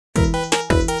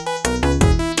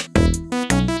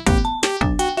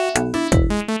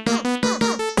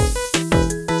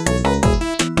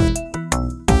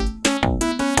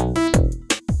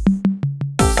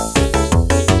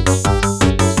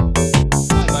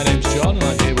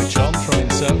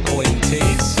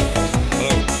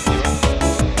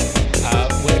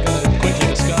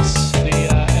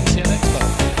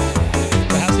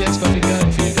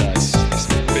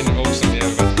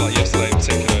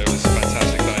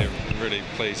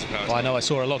really pleased with how it's Well, I know I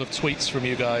saw a lot of tweets from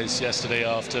you guys yesterday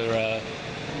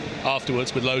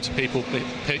afterwards with loads of people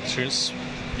pictures.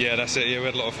 Yeah, that's it. Yeah, we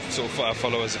had a lot of sort of our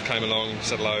followers that came along,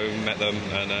 said hello, met them,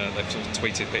 and they've sort of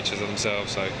tweeted pictures of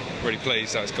themselves. So really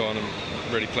pleased that it's gone, and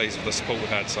really pleased with the support we've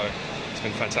had. So it's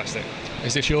been fantastic.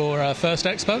 Is this your first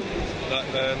expo?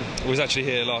 That was actually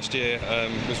here last year.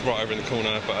 It was right over in the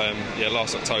corner, but yeah,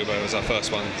 last October was our first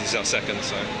one. This is our second.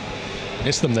 So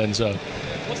Miss them then, so.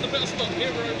 What's the better spot, here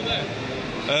or over there?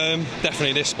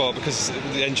 Definitely this spot, because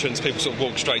the entrance, people sort of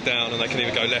walk straight down and they can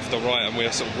either go left or right, and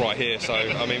we're sort of right here. So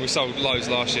I mean, we sold loads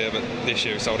last year, but this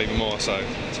year we sold even more, so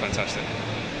it's fantastic.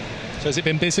 So has it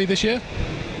been busy this year?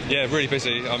 Yeah, really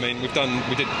busy. I mean, we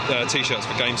did t-shirts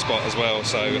for GameSpot as well,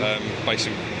 so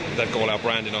basically they've got all our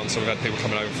branding on, so we've had people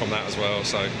coming over from that as well.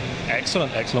 So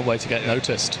excellent way to get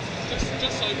noticed. Just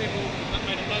so people that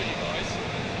may not know you guys,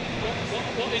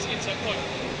 what is Insert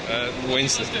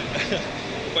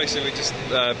Basically,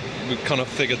 we kind of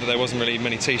figured that there wasn't really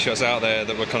many t-shirts out there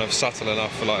that were kind of subtle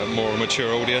enough for like a more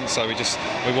mature audience. So we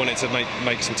wanted to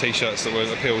make some t-shirts that would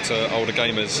appeal to older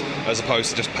gamers, as opposed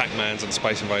to just Pac-Mans and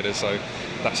Space Invaders. So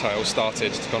that's how it all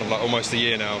started. It's kind of like almost a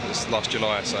year now. It's last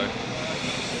July. So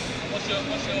what's your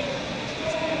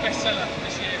best seller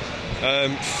this year?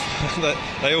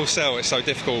 They all sell. It's so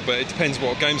difficult, but it depends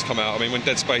what games come out. I mean, when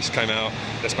Dead Space came out,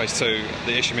 Dead Space 2,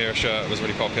 the Ishimura shirt was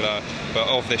really popular. But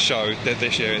of this show,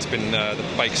 this year, it's been the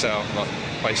Bake Sale, like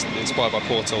inspired by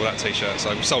Portal, that t-shirt.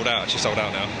 So we sold out. Actually sold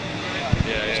out now.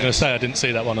 Yeah. I was going to say, I didn't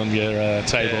see that one on your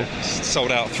table. Yeah, it's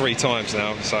sold out 3 times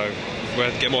now. So we're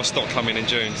going to get more stock coming in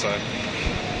June. So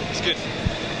it's good.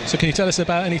 So can you tell us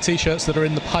about any t-shirts that are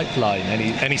in the pipeline?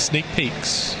 Any sneak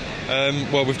peeks?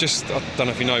 Well, I don't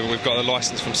know if you know, but we've got a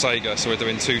license from Sega, so we're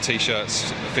doing 2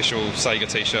 t-shirts, official Sega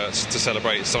t-shirts, to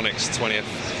celebrate Sonic's 20th.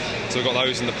 So we've got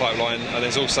those in the pipeline, and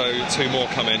there's also 2 more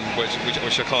coming,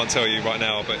 which I can't tell you right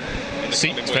now, but in the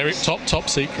coming weeks, very top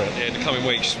secret. Yeah, in the coming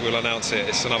weeks we'll announce it.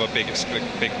 It's another big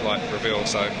like reveal.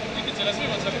 So. You can tell us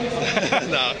what's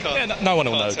happening. No, I can't. Yeah, no one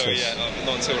will notice.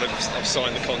 Not until I've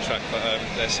signed the contract. But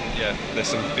there's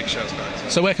some big shirts going.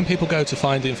 So where can people go to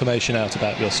find the information out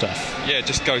about your stuff? Yeah,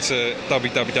 just go to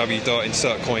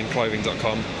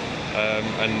www.insertcoinclothing.com.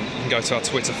 And you can go to our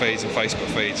Twitter feeds and Facebook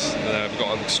feeds. We've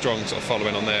got a strong sort of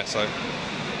following on there, so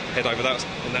head over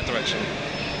in that direction.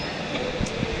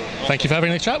 Thank you for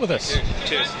having a chat with us.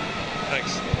 Cheers.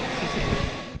 Thanks.